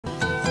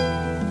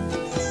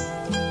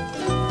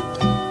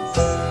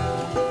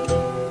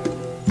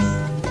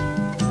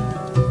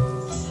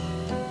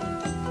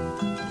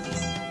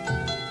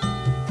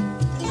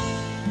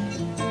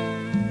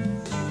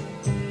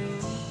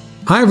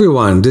Hi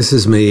everyone, this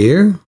is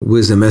Meir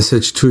with a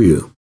message to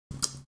you.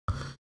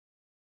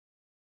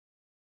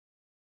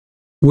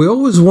 We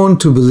always want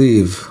to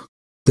believe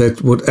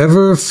that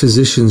whatever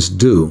physicians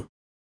do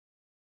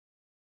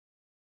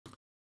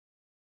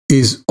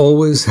is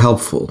always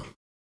helpful.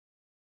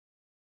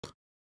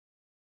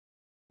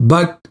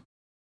 But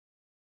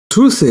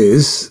truth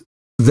is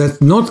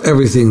that not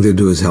everything they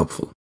do is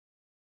helpful.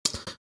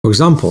 For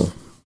example,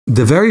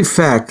 the very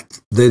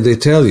fact that they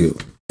tell you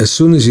as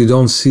soon as you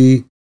don't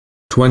see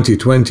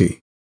 20/20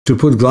 to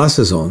put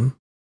glasses on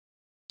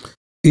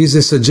is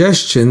a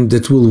suggestion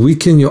that will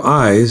weaken your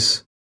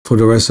eyes for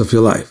the rest of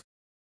your life.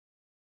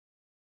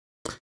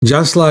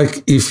 Just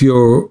like if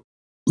your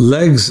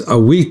legs are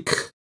weak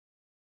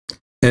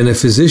and a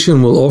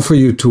physician will offer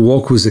you to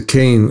walk with a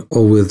cane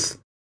or with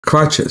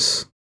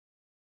crutches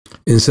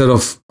instead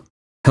of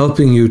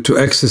helping you to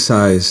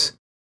exercise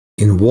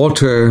in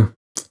water,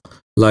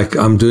 like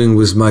I'm doing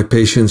with my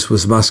patients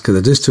with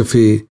muscular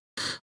dystrophy,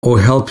 or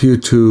help you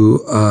to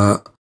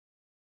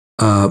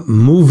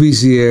move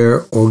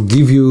easier or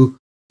give you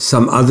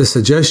some other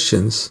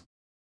suggestions,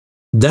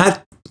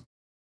 that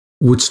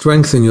would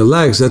strengthen your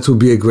legs. That would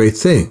be a great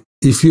thing.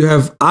 If you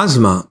have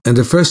asthma and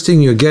the first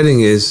thing you're getting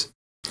is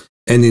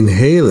an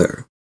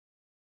inhaler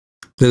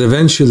that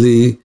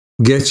eventually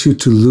gets you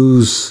to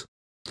lose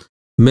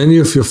many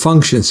of your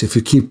functions if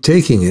you keep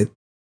taking it,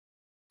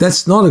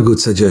 that's not a good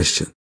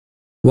suggestion.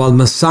 While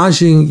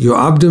massaging your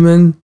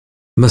abdomen,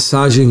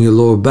 massaging your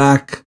lower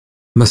back,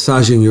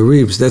 massaging your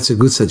ribs, that's a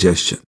good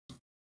suggestion.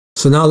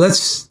 So now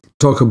let's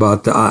talk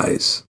about the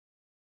eyes.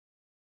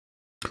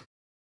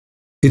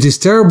 It is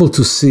terrible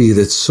to see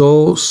that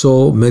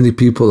so many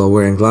people are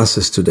wearing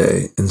glasses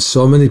today, and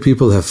so many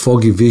people have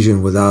foggy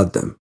vision without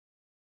them.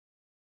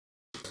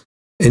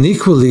 And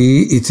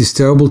equally, it is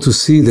terrible to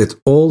see that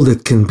all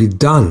that can be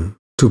done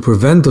to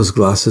prevent those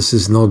glasses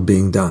is not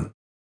being done.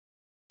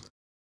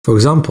 For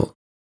example,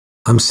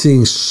 I'm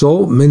seeing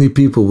so many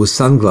people with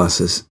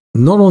sunglasses,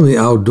 not only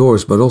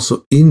outdoors, but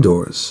also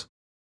indoors.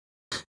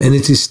 And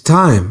it is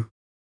time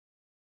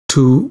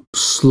to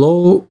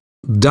slow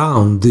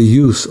down the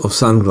use of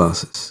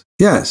sunglasses.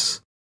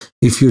 Yes,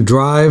 if you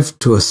drive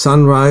to a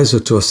sunrise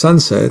or to a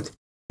sunset,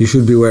 you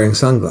should be wearing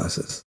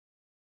sunglasses.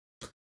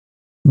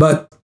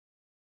 But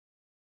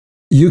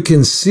you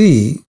can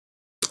see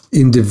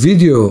in the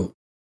video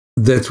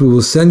that we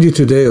will send you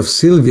today of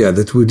Sylvia,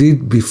 that we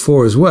did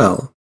before as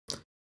well,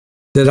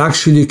 that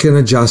actually you can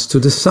adjust to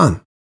the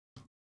sun.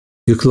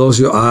 You close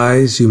your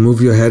eyes, you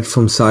move your head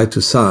from side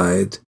to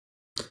side,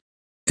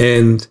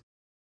 and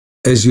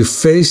as you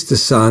face the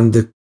sun,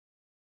 the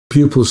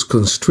pupils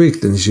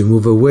constrict, and as you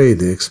move away,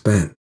 they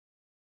expand.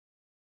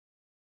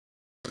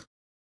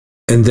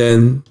 And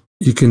then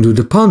you can do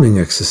the palming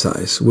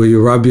exercise, where you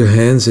rub your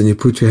hands and you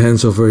put your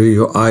hands over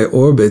your eye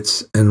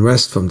orbits and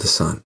rest from the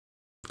sun.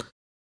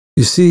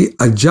 You see,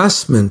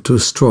 adjustment to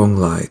strong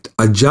light,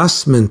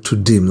 adjustment to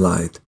dim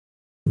light,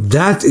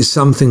 that is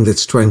something that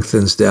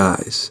strengthens the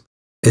eyes.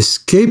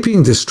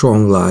 Escaping the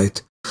strong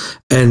light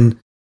and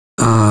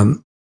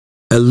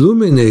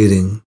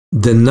illuminating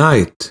the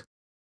night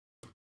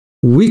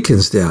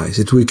weakens the eyes.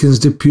 It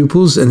weakens the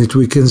pupils and it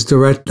weakens the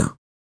retina.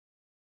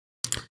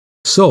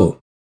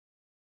 So,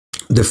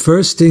 the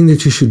first thing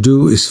that you should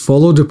do is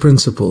follow the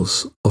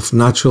principles of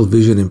natural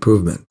vision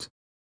improvement.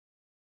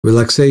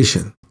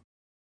 Relaxation,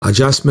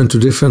 adjustment to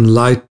different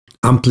light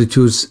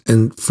amplitudes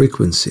and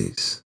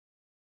frequencies.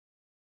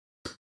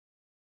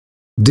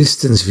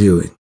 Distance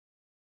viewing,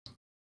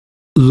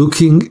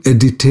 looking at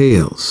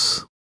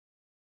details,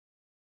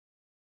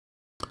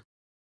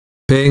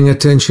 paying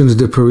attention to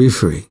the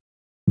periphery,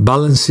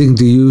 balancing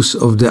the use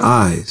of the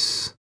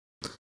eyes,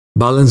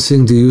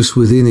 balancing the use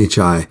within each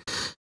eye,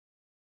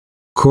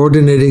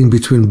 coordinating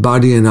between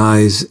body and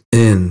eyes,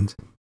 and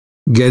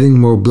getting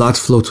more blood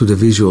flow to the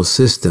visual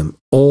system.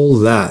 All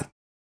that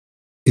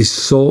is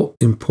so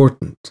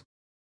important,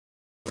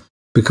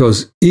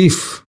 because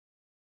if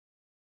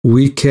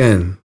we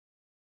can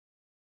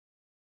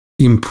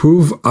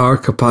improve our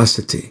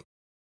capacity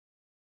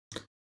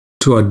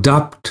to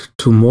adapt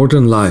to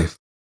modern life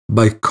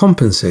by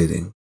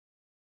compensating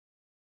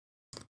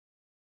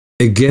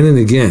again and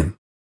again,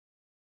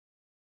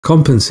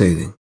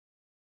 compensating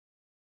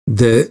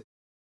the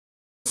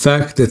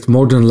fact that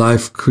modern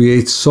life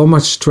creates so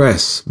much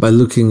stress by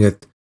looking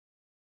at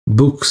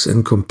books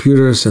and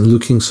computers and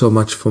looking so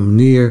much from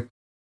near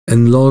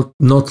and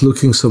not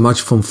looking so much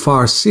from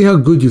far. See how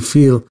good you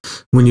feel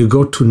when you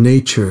go to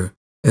nature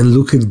and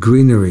look at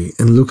greenery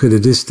and look at a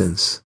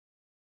distance.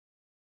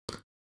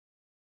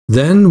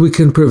 Then we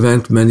can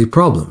prevent many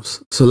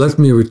problems. So let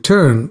me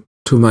return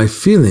to my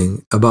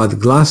feeling about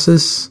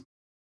glasses,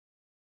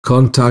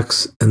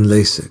 contacts, and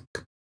LASIK.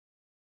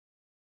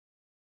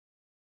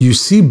 You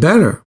see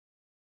better,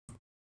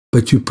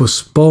 but you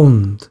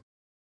postponed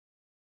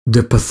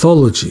the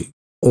pathology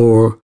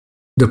or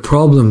the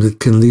problem that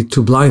can lead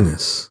to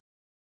blindness,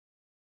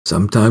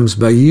 sometimes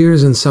by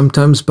years and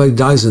sometimes by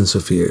dozens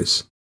of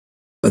years.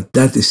 But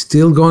that is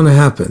still going to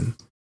happen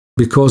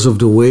because of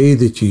the way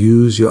that you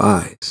use your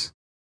eyes.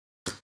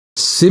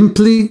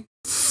 Simply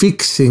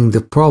fixing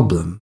the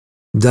problem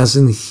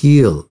doesn't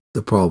heal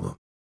the problem.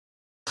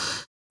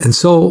 And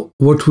so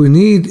what we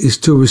need is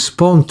to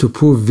respond to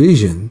poor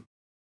vision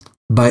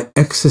by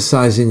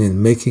exercising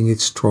and making it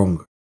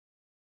stronger.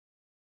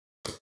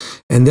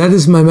 And that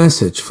is my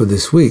message for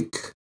this week.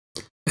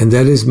 And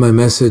that is my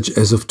message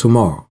as of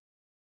tomorrow.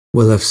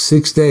 We'll have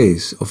 6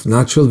 days of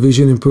natural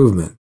vision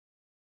improvement,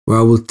 where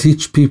I will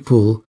teach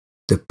people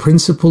the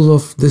principle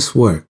of this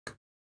work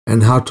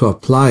and how to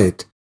apply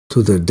it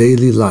to their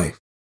daily life.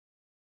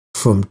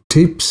 From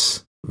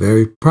tips,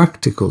 very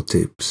practical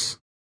tips,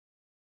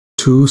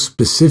 to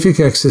specific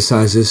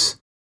exercises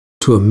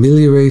to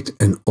ameliorate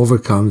and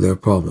overcome their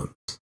problems.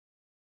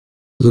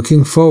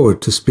 Looking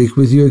forward to speak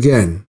with you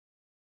again,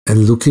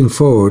 and looking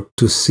forward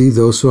to see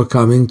those who are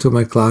coming to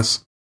my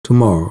class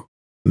tomorrow,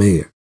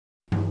 Meir.